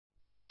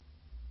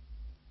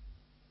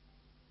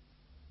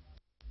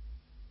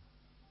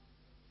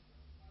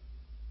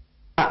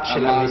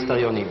של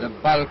המיניסטריונים.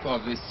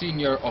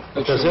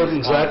 Auf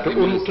derselben Seite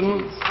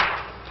unten: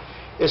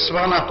 Es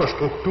war nach der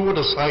Struktur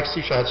des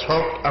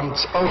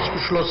Reichssicherheitshauptamts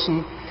ausgeschlossen,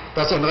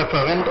 dass ein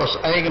Referent aus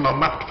eigener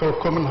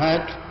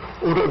Machtvollkommenheit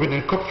oder über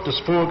den Kopf des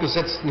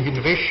Vorgesetzten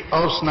hinweg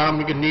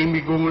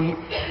Ausnahmegenehmigungen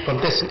von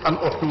dessen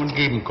Anordnungen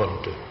geben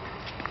konnte.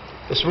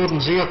 Es wurden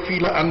sehr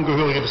viele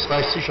Angehörige des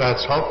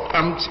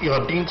Reichssicherheitshauptamts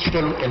ihrer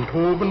Dienststellung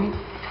enthoben,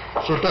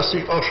 sodass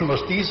sich auch schon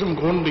aus diesem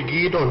Grunde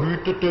jeder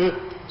hütete,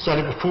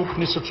 seine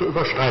Befugnisse zu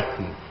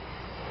überschreiten.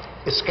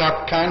 Es gab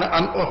keine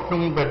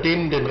Anordnungen, bei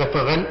denen den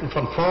Referenten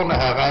von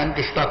vornherein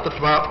gestattet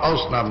war,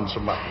 Ausnahmen zu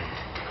machen.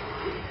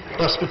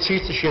 Das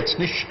bezieht sich jetzt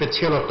nicht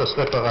speziell auf das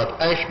Referat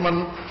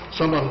Eichmann,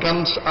 sondern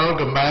ganz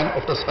allgemein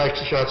auf das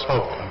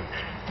Reichssicherheitshauptamt.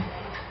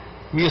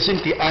 Mir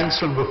sind die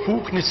einzelnen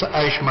Befugnisse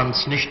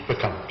Eichmanns nicht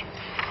bekannt.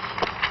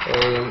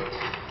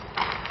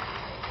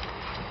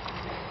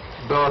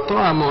 באותו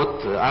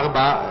עמוד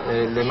 4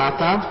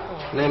 למטה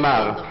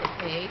נאמר: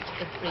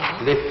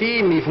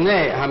 לפי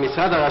מבנה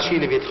המשרד הראשי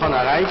לביטחון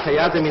הרייך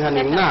היה זה מן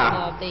הנמנע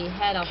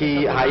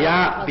כי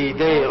היה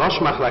בידי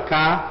ראש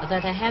מחלקה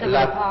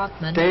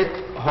לתת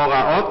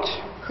הוראות,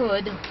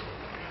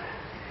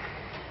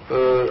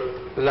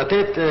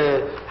 לתת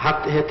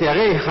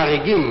היתרי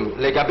חריגים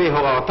לגבי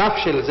הוראותיו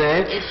של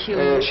זה,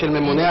 של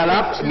ממונה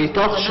עליו,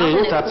 מתוך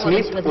שרירות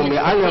עצמית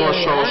ומעל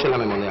לראשו של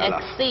הממונה עליו.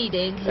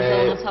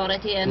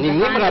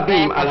 נמנים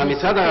רבים על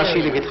המשרד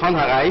הראשי לביטחון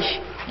הרייך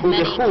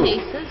הודחו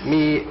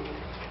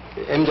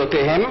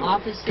מעמדותיהם,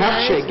 כך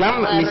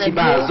שגם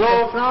מסיבה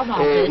זו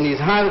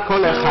נזהר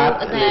כל אחד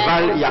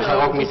לבל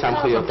יחרוג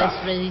מסמכויותיו.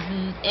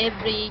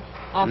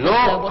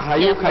 לא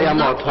היו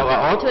קיימות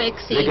הוראות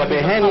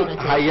לגביהן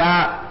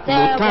היה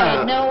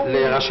מותר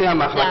לראשי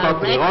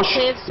המחלקות מראש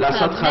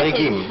לעשות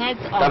חריגים.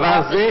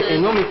 דבר זה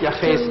אינו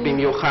מתייחס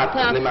במיוחד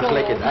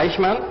למחלקת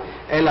אייכמן,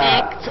 אלא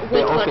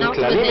באופן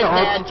כללי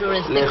מאוד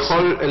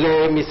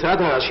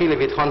למשרד הראשי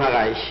לביטחון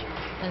הרייך.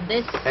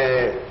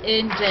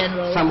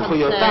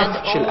 סמכויותיו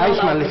של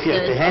אייכמן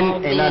לפרטיהן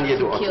אינן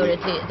ידועות לי.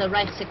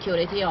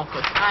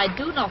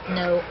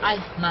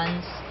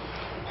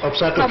 Auf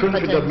Seite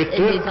 5 in der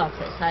Mitte: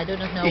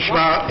 Ich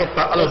war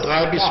etwa alle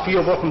 3 bis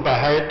 4 Wochen bei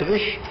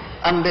Heydrich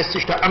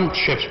anlässlich der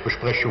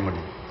Amtschefsbesprechungen.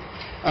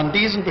 An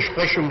diesen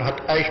Besprechungen hat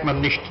Eichmann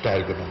nicht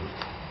teilgenommen.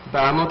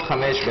 בעמוד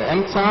 5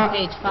 באמצע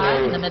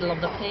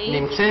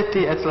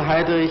נמצאתי אצל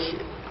היידריך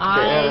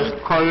בערך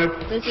כל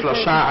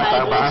 3 עד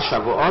 4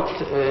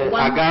 שבועות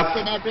אגב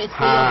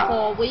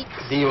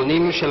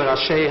הדיונים של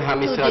ראשי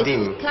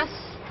המשרדים.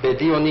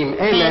 בדיונים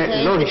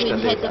אלה לא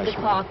השתתף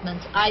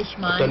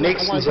אייכמן. Auf der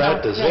nächsten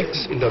Seite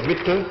 6 in der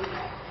Mitte: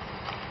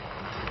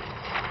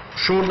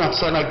 Schon nach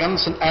seiner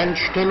ganzen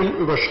Einstellung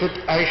überschritt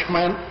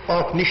Eichmann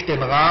auch nicht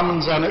den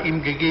Rahmen seiner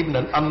ihm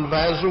gegebenen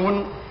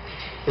Anweisungen.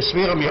 Es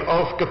wäre mir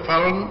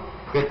aufgefallen,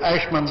 wenn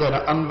Eichmann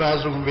seine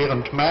Anweisungen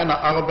während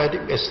meiner Arbeit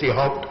im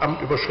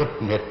SD-Hauptamt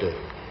überschritten hätte.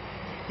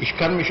 Ich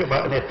kann mich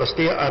aber an etwas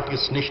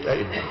derartiges nicht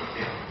erinnern.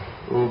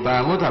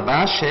 ובעמוד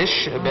הבא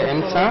 6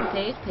 באמצע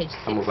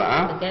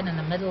המובאה,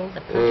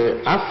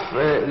 אף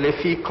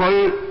לפי כל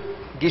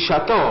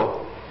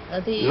גישתו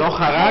לא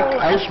חרג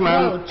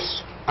אייכמן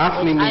אף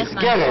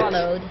ממסגרת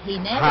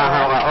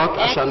ההוראות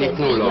אשר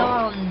ניתנו לו.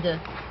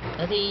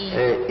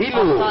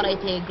 אילו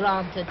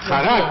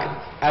חרג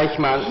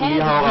אייכמן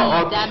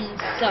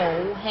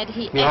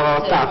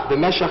מהוראותיו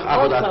במשך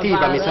עבודתי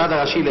במשרד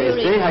הראשי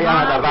ל-SD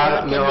היה הדבר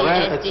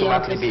מעורר את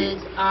תשומת ליבי,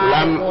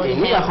 אולם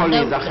איני יכול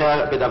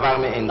להיזכר בדבר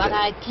מעין זה.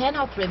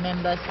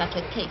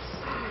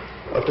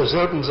 Auf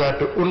derselben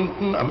Seite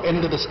unten am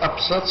Ende des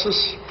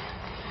Absatzes: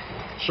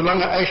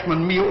 Solange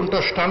Eichmann mir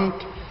unterstand,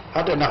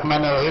 hat er nach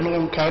meiner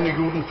Erinnerung keine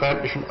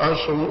judenfeindlichen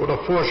Äußerungen oder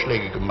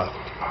Vorschläge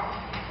gemacht.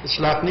 Es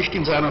lag nicht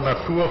in seiner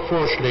Natur,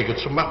 Vorschläge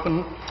zu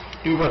machen,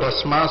 die über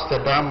das Maß der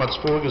damals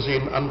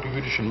vorgesehenen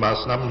antijüdischen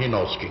Maßnahmen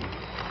hinausgingen.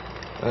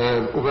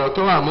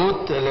 ובאותו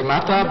עמוד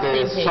למטה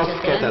בסוף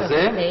קטע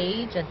זה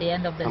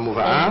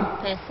המובאה: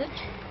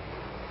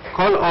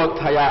 כל עוד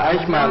היה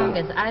אייכמן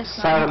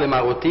שר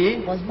למרותי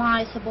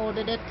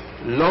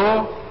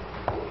לא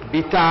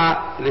ביטא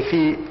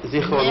לפי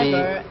זיכרוני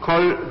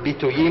כל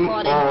ביטויים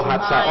או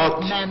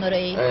הצעות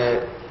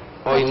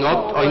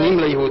עוינים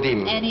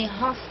ליהודים.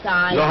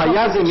 לא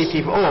היה זה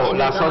מטבעו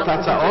לעשות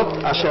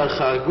הצעות אשר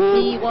חרגו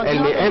אל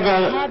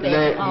מעבר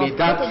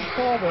למידת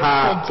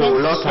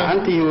הפעולות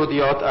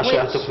האנטי-יהודיות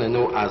אשר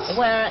תוכננו אז.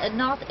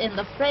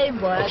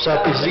 Auf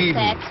Seite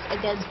 7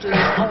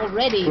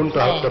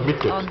 unterhalb der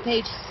Mitte: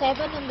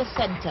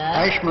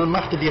 Eichmann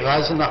machte die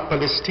Reise nach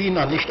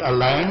Palästina nicht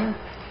allein,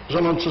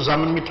 sondern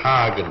zusammen mit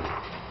Hagen.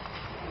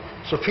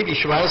 Soviel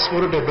ich weiß,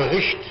 wurde der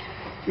Bericht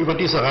über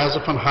diese Reise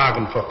von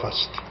Hagen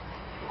verfasst.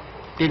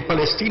 Den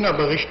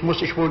Palästina-Bericht muss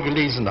ich wohl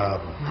gelesen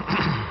haben.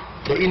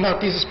 Der Inhalt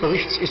dieses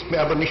Berichts ist mir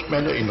aber nicht mehr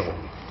in Erinnerung.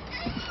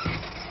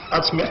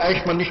 Als mir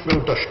Eichmann nicht mehr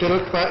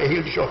unterstellt war,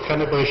 erhielt ich auch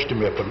keine Berichte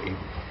mehr von ihm.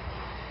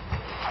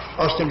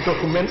 Aus dem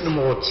Dokument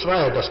Nummer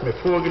 2, das mir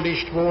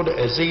vorgelegt wurde,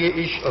 ersehe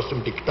ich aus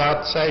dem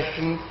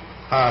Diktatzeichen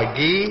HG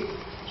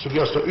sowie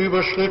aus der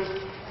Überschrift,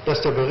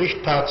 dass der Bericht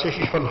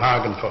tatsächlich von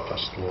Hagen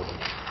verfasst wurde.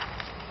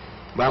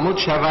 בעמוד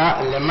 7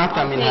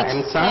 למטה מן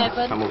האמצע,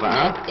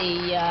 כמובן,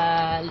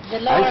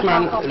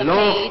 אייכמן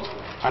לא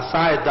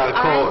עשה את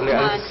דרכו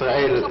לארץ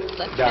ישראל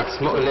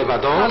בעצמו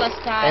לבדו,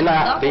 אלא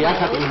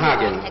ביחד עם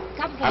הגן.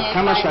 עד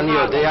כמה שאני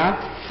יודע,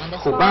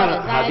 חובר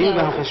הדין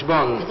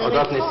והחשבון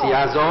אודות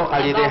נסיעה זו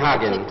על ידי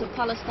הגן.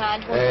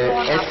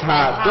 את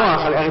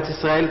הדוח על ארץ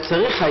ישראל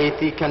צריך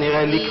הייתי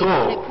כנראה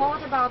לקרוא,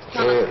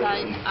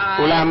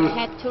 אולם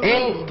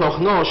אין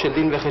תוכנו של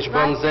דין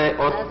וחשבון זה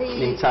עוד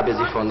נמצא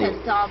בזיכרוני.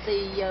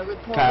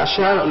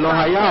 כאשר לא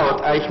היה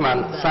עוד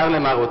אייכמן שר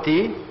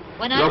למרותי,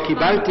 לא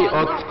קיבלתי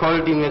עוד כל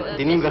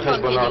דינים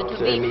וחשבונות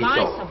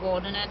מאיתו.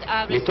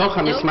 מתוך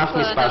המסמך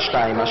מספר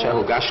 2 אשר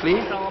הוגש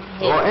לי,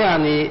 רואה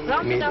אני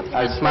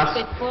על סמך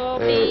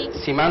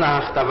סימן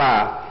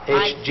ההכתבה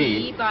HG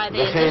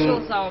וכן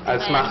על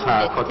סמך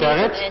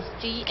הכותרת,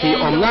 כי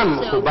אומנם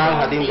חובר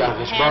הדין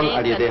והחשבון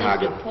על ידי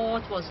הגן.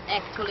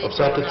 Auf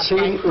Seite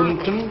 10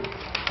 unten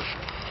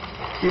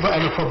über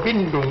eine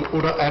Verbindung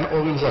oder ein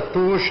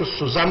organisatorisches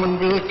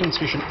Zusammenwirken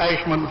zwischen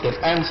Eichmann und den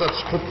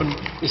Einsatzgruppen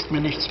ist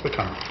mir nichts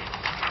bekannt.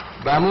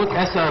 בעמוד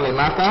 10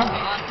 למטה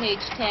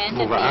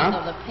מובאה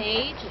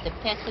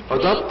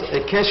אודות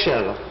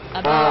קשר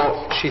או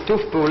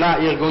שיתוף פעולה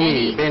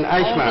ארגוני בין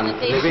אייכמן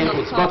לבין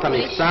עוצבות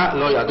המבצע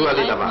לא ידוע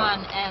לי דבר.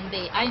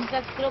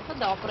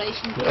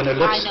 Eine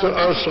letzte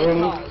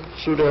Äußerung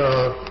zu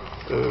der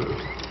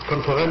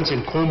Konferenz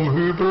in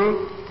Krummhübel.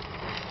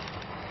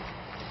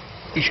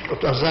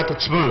 Auf Seite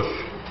 12.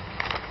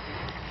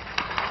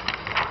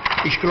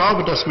 Ich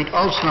glaube, dass mit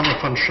Ausnahme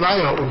von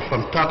Schleier und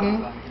von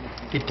Tadden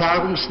die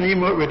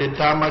Tagungsnehmer über den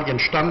damaligen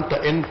Stand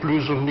der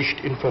Endlösung nicht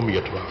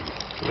informiert waren.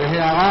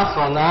 והערה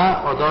אחרונה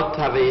אודות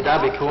הוועידה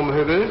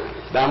בקרום-הובל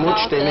בעמוד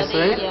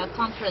 12,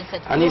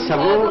 אני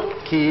סבור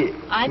כי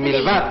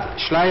מלבד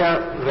שלייר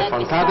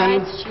ופונטדן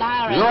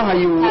לא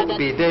היו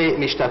בידי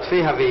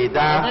משתתפי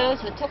הוועידה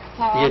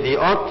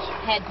ידיעות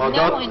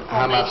אודות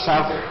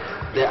המצב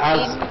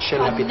דאז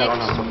של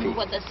הפתרון הסופי.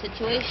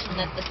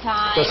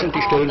 Das sind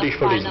die Stellen, die ich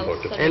verlesen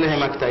wollte. אלה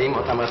הם הקטעים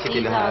אותם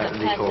רציתי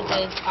לקרוא כאן.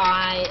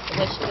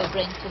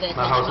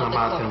 מה האוזן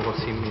אמר אתם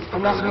רוצים?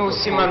 אנחנו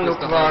סימנו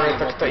כבר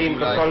את הקטעים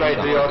בכל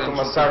העדויות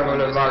ומסרנו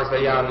למר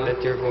דיין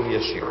לתרגום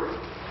ישיר.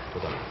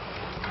 תודה.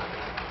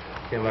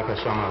 כן,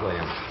 בבקשה מר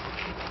דיין.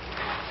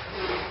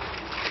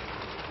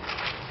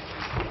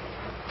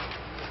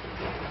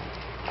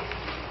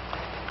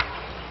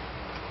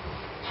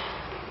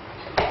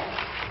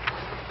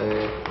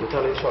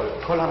 יותר לשאול,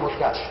 כל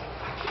המודגש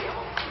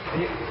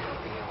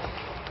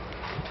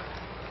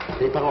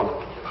בעיפרון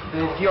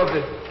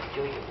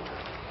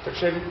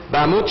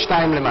בעמוד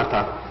 2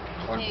 למטה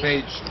On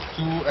page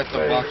 2 at the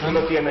bottom. שלא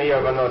תהיינה אי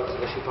הבנות.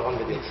 יש עיפרון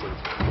בדיוק.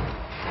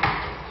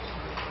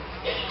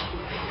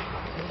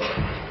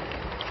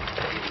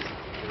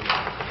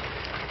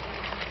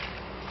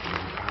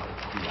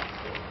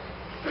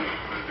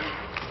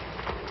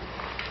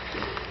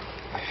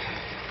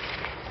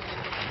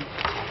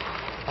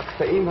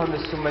 הקטעים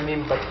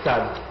המסומנים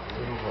בצד.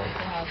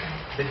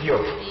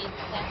 בדיוק.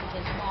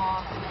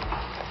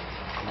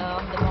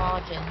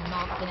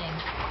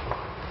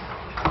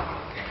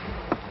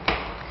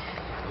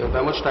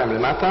 בעמוד 2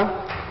 למטה,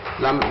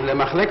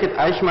 למחלקת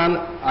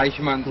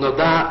אייכמן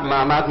נודע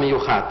מעמד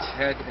מיוחד.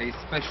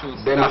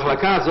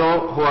 במחלקה זו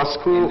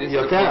הועסקו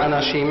יותר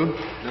אנשים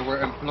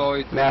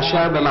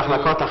מאשר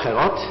במחלקות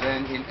אחרות,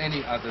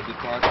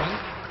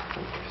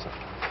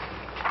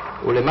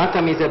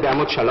 ולמטה מזה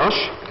בעמוד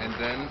 3,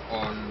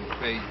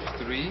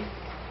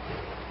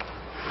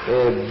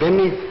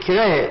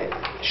 במקרה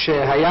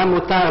שהיה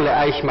מותר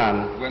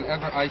לאייכמן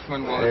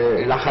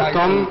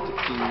לחתום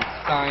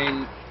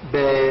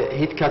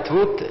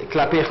בהתכתבות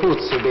כלפי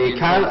חוץ,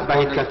 ובעיקר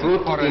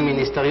בהתכתבות עם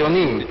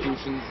מיניסטריונים,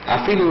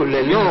 אפילו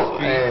ללא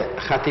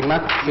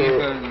חתימת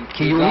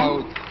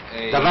קיום,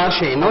 דבר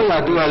שאינו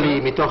ידוע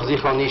לי מתוך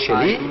זיכרוני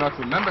שלי,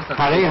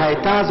 הרי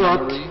הייתה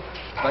זאת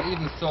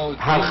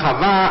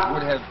הרחבה,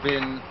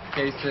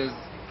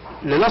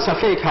 ללא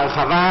ספק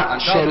הרחבה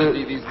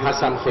של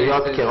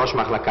הסמכויות כראש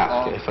מחלקה,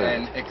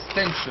 כרפרנט.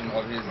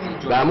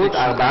 בעמוד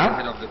 4,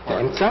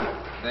 באמצע,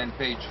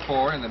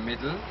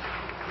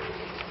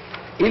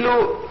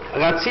 אילו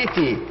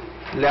רציתי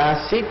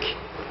להעסיק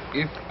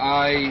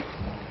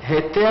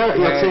היתר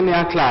יוצא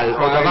מהכלל,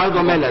 או דבר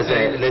דומה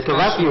לזה,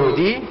 לטובת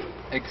יהודי,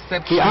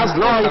 כי אז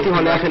לא הייתי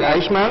הולך אל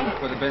אייכמן,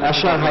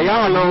 אשר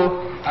היה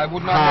לו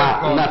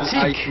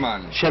הנציג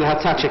של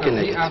הצד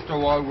שכנגד,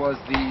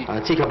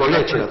 הנציג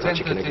הבולט של הצד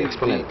שכנגד,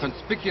 אקספוננט.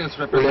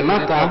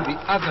 ולמטה,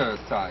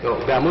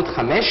 בעמוד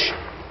 5,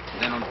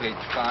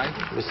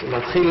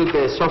 מתחיל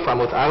בסוף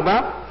עמוד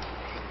 4,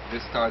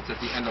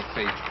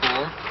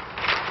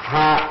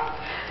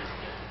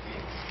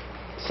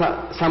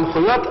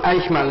 סמכויות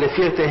אייכמן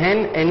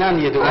לפרטיהן אינן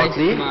ידועות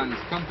לי,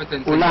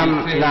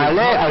 אולם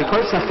נעלה על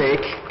כל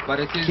ספק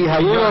כי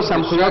היו לו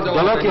סמכויות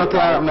גדולות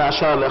יותר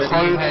מאשר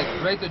לכל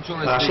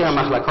ראשי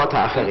המחלקות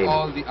האחרים.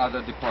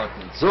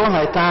 זו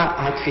הייתה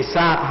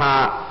התפיסה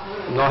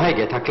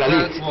הנוהגת,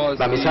 הכללית,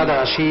 במשרד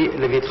הראשי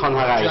לביטחון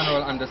הרייך.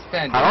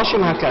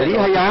 הרושם הכללי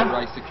היה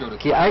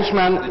כי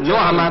אייכמן לא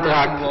עמד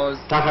רק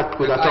תחת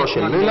פקודתו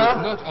של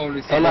מולר,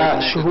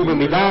 אלא שהוא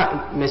במידה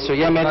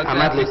מסוימת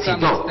עמד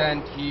לצידו.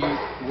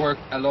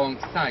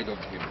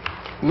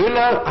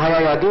 מולר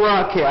היה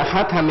ידוע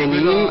כאחת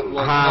המניעים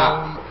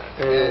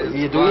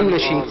הידועים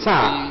לשמצה,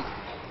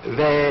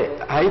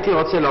 והייתי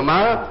רוצה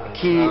לומר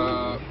כי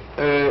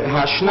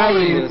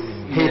השניים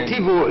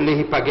היטיבו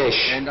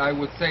להיפגש. And I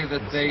would say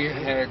that they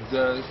had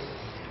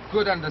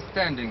good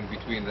understanding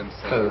between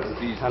themselves.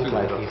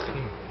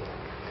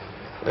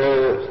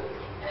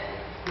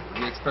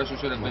 The expression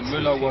should have been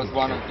Müller was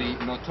one of the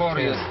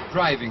notorious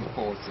driving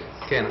forces.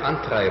 כן,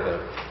 אנטרייבר.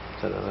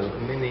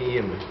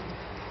 מניעים.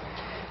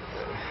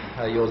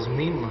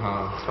 היוזמים,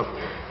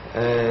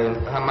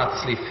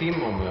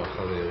 המצליפים, אומר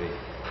חברי.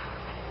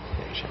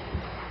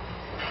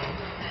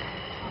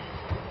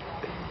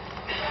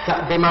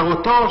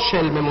 במרותו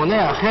של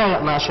ממונה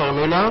אחר מאשר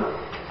מולר,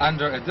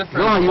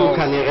 לא היו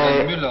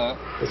כנראה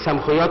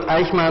סמכויות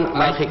אייכמן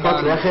מרחיקות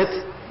לכת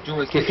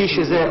כפי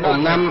שזה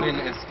אומנם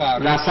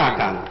נעשה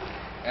כאן.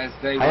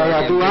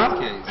 היה ידוע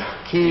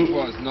כי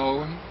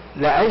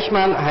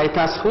לאייכמן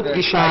הייתה זכות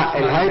גישה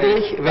אל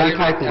היידריך ואל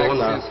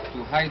קלטנברונר.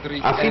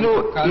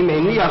 אפילו אם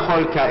איני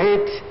יכול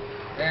כעת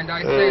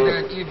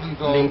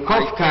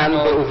לנקוב כאן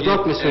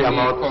בעובדות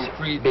מסוימות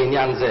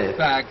בעניין זה.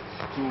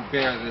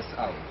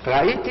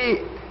 ראיתי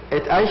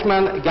את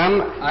אייכמן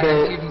גם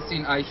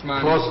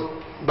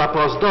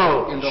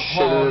בפרוזדור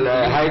של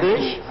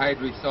היידריך,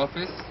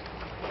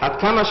 עד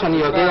כמה שאני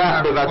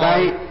יודע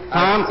בוודאי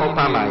פעם או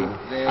פעמיים,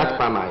 עד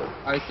פעמיים.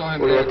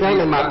 וליותר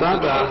למטה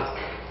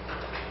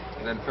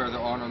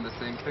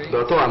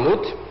באותו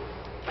עמוד,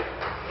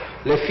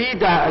 לפי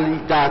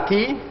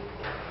דעתי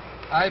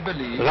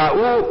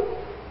ראו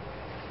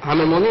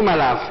הממונים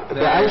עליו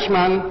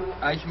באייכמן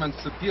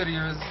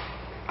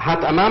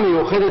התאמה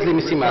מיוחדת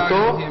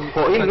למשימתו,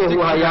 הואיל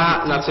והוא היה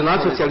נציונל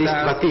סוציאליסט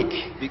ותיק.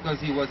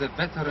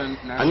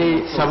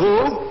 אני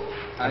סבור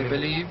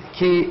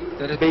כי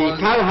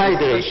בעיקר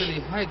היידריך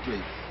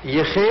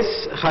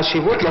ייחס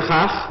חשיבות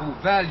לכך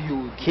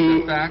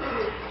כי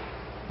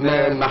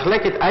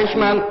מחלקת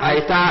אייכמן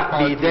הייתה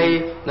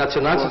בידי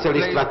נציונל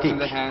סוציאליסט ותיק.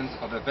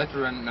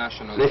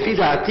 לפי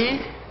דעתי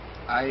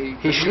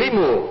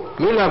השלימו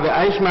מולר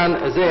ואייכמן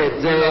זה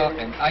את זה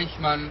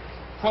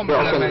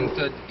באופן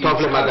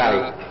טוב למדי.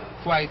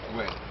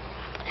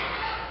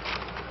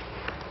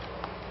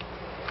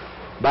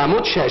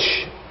 בעמוד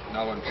 6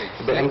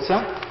 באמצע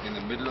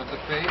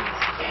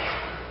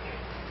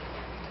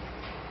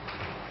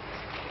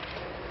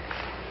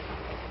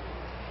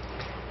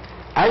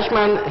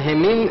אייכמן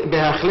האמין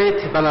בהחלט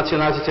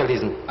בנציונל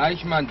סוציאליזם.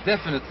 Eichmann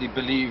definitely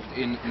believed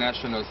in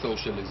national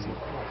socialism.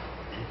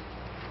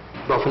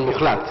 באופן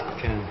מוחלט.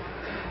 כן.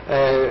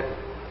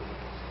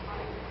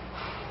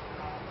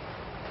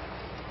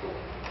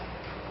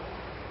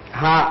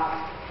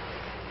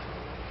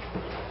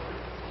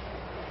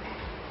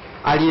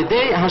 על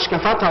ידי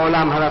השקפת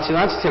העולם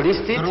הנציונל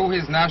סוציאליסטית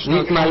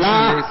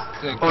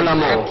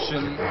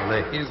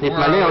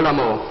נתמלא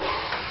עולמו.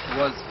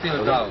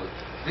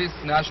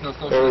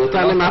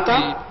 יותר למטה,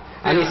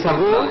 אני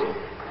סבור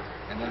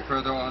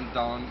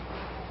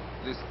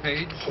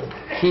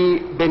כי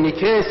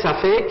במקרה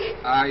ספק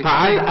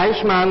פעל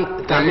אייכמן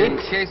תמיד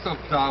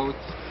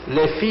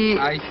לפי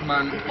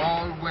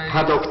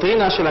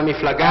הדוקטרינה של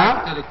המפלגה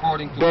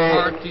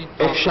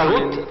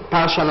באפשרות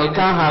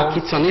פרשנותה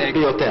הקיצונית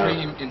ביותר.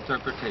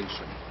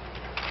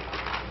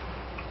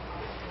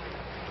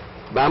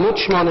 בעמוד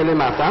 8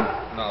 למטה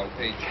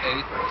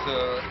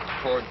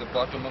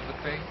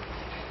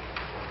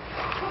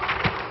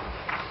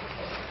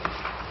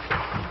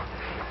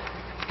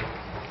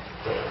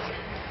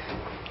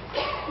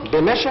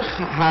במשך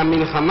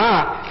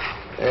המלחמה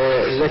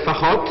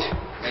לפחות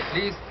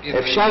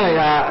אפשר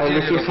היה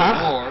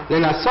לפיכך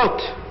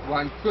לנסות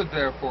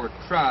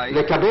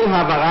לקבל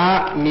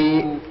העברה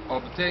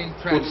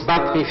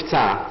מעוצבת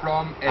מבצע.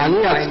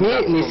 אני עצמי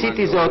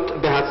ניסיתי זאת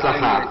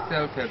בהצלחה.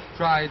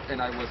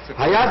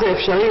 היה זה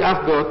אפשרי אף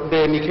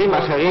במקרים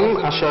אחרים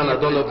אשר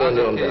נדונו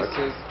בנירנברג.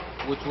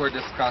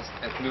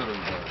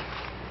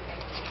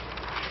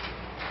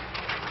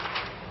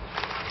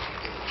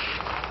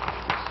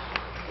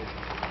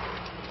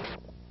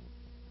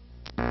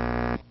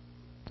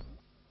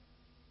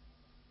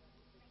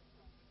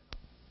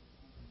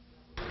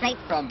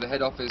 From the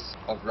head office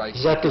of Reich.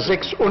 Seite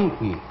 6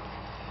 unten.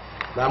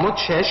 בעמוד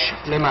 6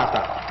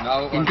 למטה.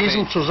 In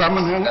diesem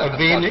Zusammenhang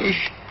erwähne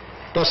ich,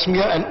 dass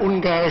mir ein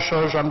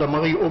ungarischer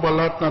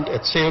Gendarmerie-Oberleutnant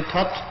erzählt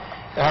hat,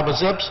 er habe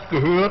selbst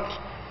gehört,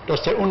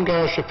 dass der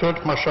ungarische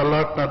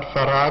Feldmarschallleutnant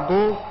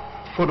Farago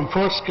vor dem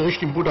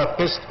Volksgericht in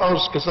Budapest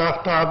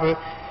ausgesagt habe,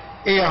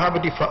 Er habe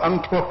die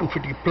Verantwortung für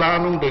die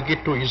Planung der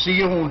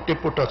Ghettoisierung und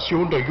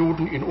Deportation der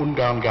Juden in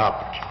Ungarn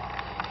gehabt.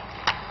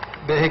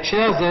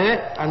 בהקשר זה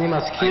אני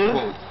מזכיר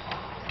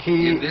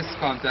כי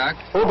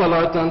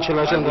אוברלויטננט של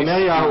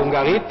הז'נדרמריה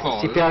ההונגרית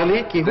סיפר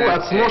לי כי הוא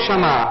עצמו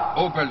שמע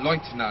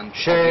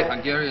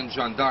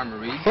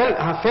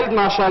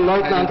שהפלדמרשל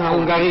לויטננט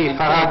ההונגרי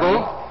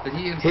פרגו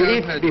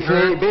העיד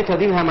בפני בית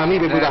הדין העממי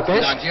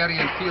בבודפשט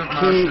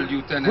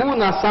כי הוא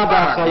נשא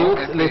באחריות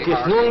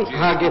לתכנון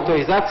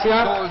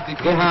הגטואיזציה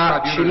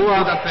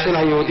והשילוח של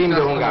היהודים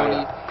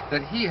בהונגריה.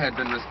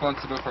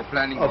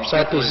 Auf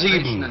Seite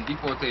 7,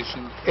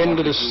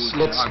 Ende des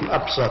letzten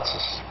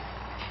Absatzes.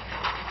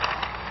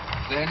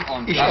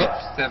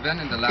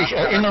 Ich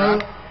erinnere,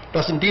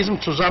 dass in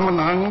diesem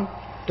Zusammenhang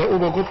der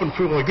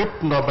Obergruppenführer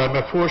Jüttner bei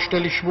mir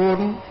vorstellig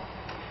wurden.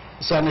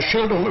 Seine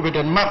Schilderung über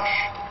den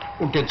Marsch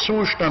und den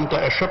Zustand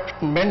der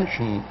erschöpften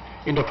Menschen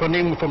in der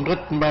Vernehmung vom 3.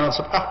 Mai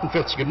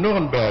 1948 in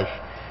Nürnberg,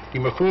 die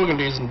mir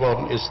vorgelesen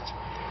worden ist,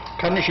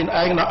 kann ich in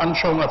eigener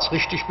Anschauung als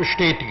richtig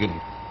bestätigen.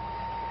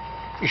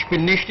 Ich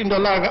bin nicht in der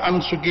Lage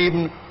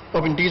anzugeben,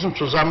 ob in diesem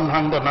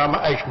Zusammenhang der Name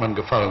Eijkman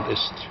gefallen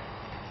ist.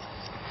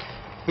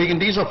 Wegen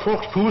dieser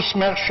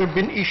Fußmärsche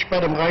bin ich bei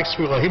dem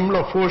Reichsführer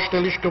Himmler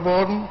vorstellig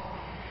geworden.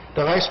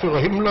 Der Reichsführer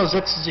Himmler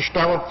setzte sich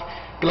darauf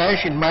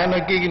gleich in meiner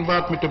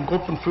Gegenwart mit dem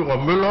Gruppenführer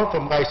Müller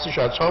vom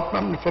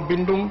Reichssicherheitshauptamt in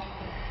Verbindung.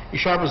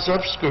 Ich habe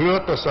selbst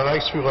gehört, dass der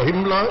Reichsführer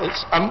Himmler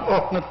es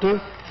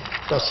anordnete,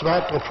 dass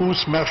weitere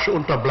Fußmärsche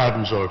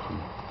unterbleiben sollten.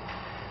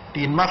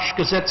 Die in Marsch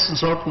gesetzten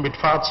sollten mit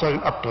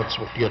Fahrzeugen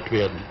abtransportiert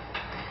werden.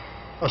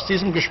 Aus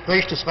diesem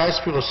Gespräch des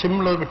Reichsführers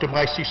Himmler mit dem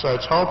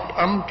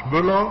Reichssicherheitshauptamt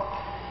Müller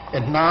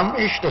entnahm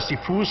ich, dass die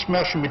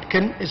Fußmärsche mit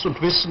Kenntnis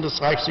und Wissen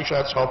des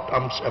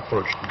Reichssicherheitshauptamts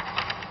erfolgten.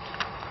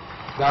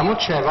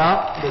 בעמוד 7,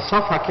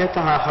 בסוף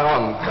הקטע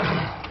האחרון.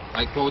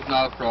 I quote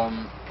now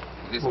from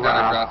this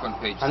paragraph on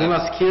page 7. אני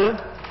מזכיר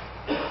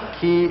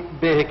כי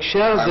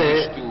בהקשר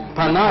זה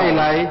פנה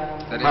אליי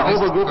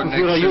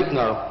האוברגרופנפירר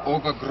יוטנר.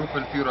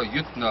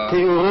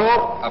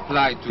 תיאורו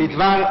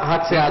בדבר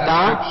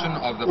הצעדה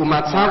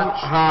ומצב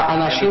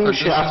האנשים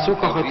שאפסו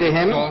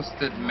כוחותיהם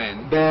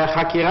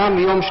בחקירה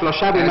מיום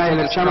 3 במאי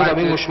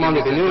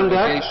 1948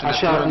 בנירנברג,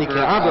 אשר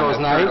נקראה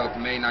באוזניי,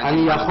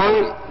 אני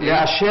יכול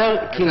לאשר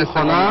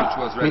כנכונה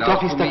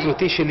מתוך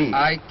הסתכלותי שלי.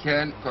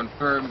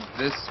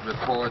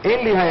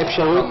 אין לי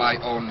האפשרות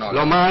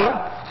לומר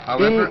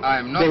אם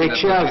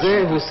בהקשר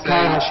זה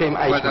הוזכר השם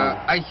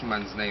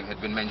אייכמן.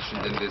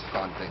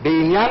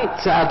 בעניין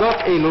צעדות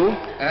אלו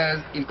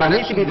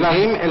פניתי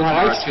בדברים אל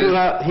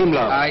הרייכספירר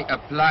הימלר.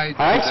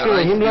 הרייכספירר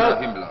הימלר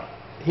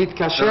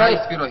התקשר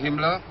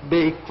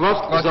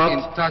בעקבות זאת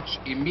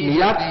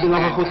מיד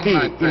בנוכחותי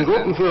עם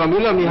גרופנפירר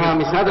מילר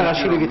מהמשרד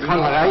הראשי לביטחון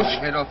הרייך.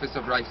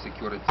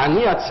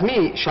 אני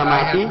עצמי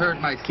שמעתי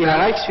כי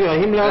הרייכספירר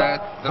הימלר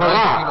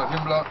הורה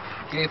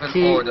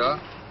כי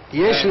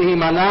יש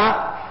להימנע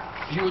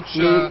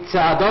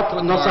מצעדות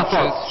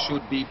נוספות.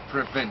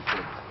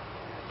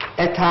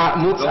 את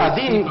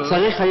המוצעדים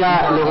צריך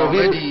היה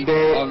להוביל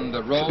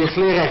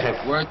בכלי רכב.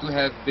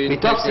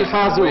 מתוך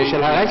שיחה זו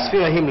של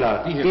הרייכספירר הימלר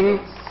עם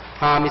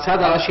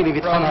המשרד הראשי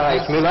לביטחון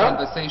הרייך מילר,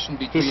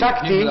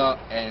 הסקתי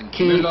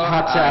כי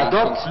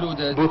הצעדות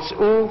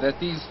בוצעו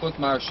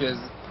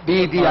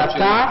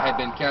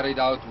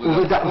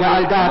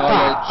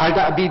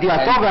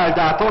בידיעתו ועל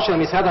דעתו של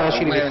המשרד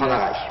הראשי לביטחון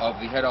הרייך.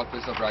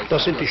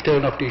 Das sind die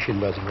Stellen, auf die ich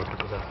hinweisen wollte.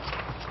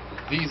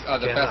 These are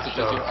the passages,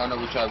 Your Honor,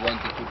 which I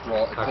wanted to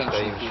draw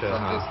attention to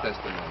from this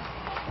testimony.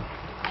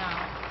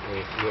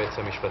 היועץ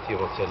המשפטי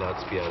רוצה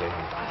להצביע עליהם.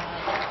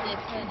 The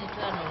Attorney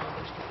General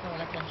wished to call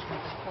attention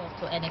of the court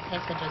to any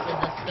passages in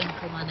the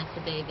Sprinkleman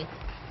affidavit.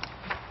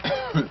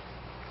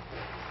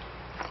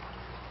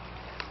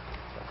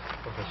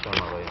 בבקשה,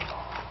 מריה.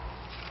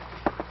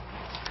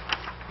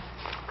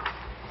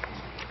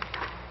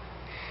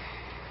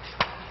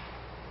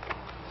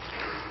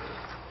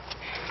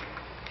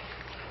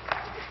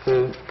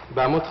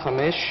 בעמוד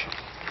 5,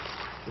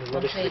 נדמה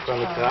לי שזה כבר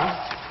נקרא.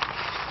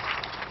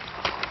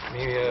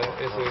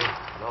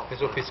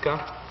 איזו פסקה?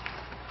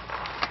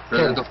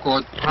 כן,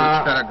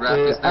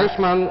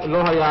 אייכמן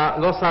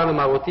לא שר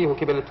למרותי, הוא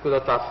קיבל את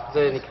פקודותיו,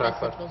 זה נקרא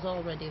כבר.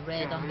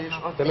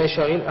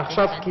 במישרין,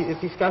 עכשיו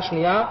פסקה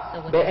שנייה,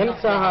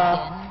 באמצע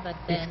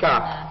הפסקה.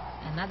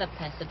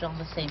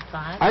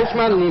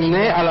 אייכמן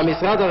נמנה על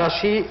המשרד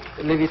הראשי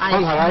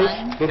לביטחון הרייך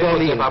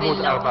בברלין.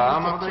 בעמוד 4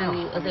 אמרת?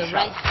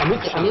 עמוד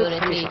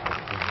 5.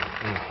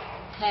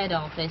 Head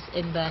office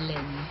in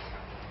Berlin.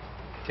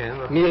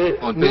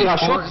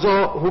 מרשות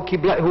זו הוא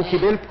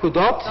קיבל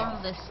פקודות,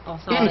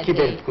 אם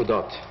קיבל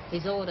פקודות.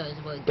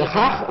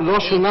 בכך לא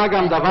שונה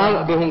גם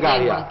דבר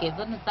בהונגריה.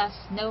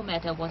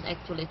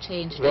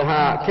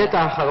 והקטע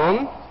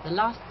האחרון,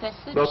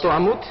 באותו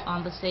עמוד,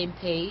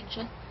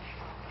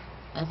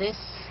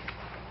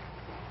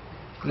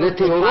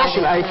 לתיאורו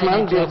של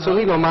אייכמן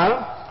ברצוני לומר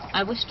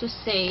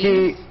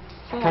כי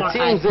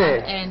קצין זה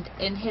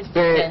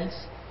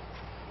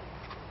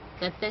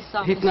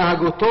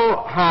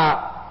בהתנהגותו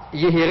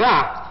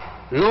היהירה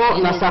לא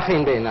נשא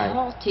חן בעיניי.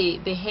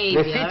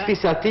 לפי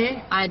תפיסתי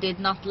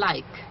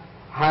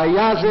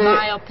היה In זה,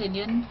 my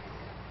opinion,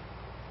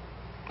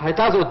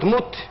 הייתה זו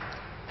דמות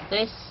this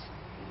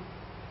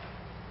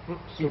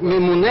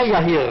ממונה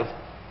יהיר,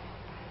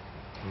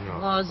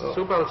 was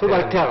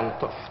סובלטרן,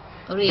 טוב.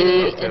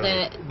 really the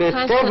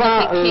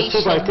בטבע personification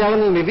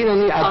סובלטרני מבין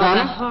אני of a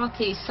אדם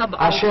haughty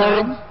אשר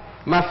subaltern,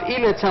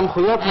 מפעיל את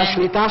סמכויות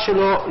השליטה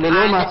שלו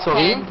ללא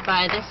מעצורים, understand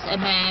by this a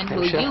man who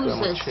המשך uses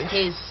בעמוד 6.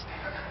 his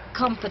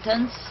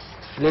competence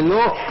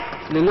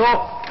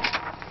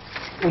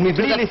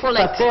ומבלי to the full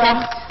לפתח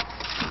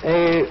extent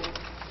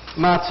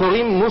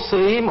מעצורים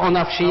מוסריים או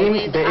נפשיים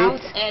without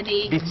בעת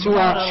any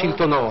ביצוע moral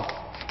שלטונו.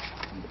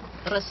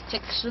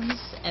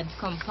 restrictions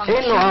and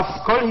אין לו compunctions.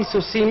 אף כל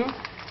היסוסים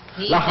He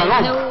had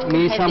לחרוג no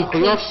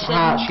מסמכויות hesitation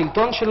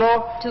השלטון שלו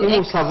אם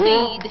הוא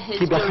סבור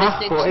כי בכך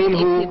פועל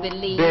הוא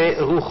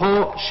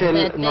ברוחו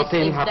של that this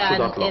נותן is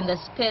הפקודות done לו. in the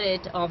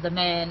spirit of the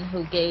man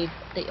who gave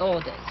the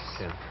orders.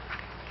 כן.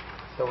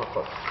 טוב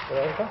הכל.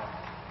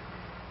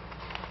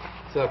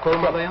 זה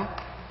הכל עד היום?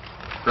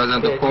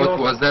 President of court,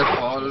 was that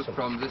all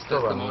from this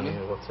טוב, testimony? אני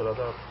רוצה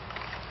לדעת.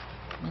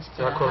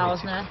 Mr. הכל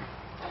Hausner,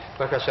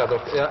 בבקשה,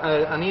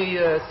 אני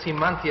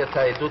סימנתי את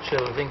העדות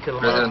של וינקלמן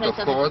President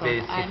of court, I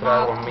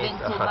בספרה marked רומית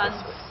 11.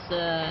 Winkelmann's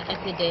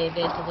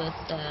affidavit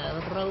with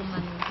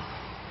Roman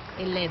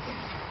 11.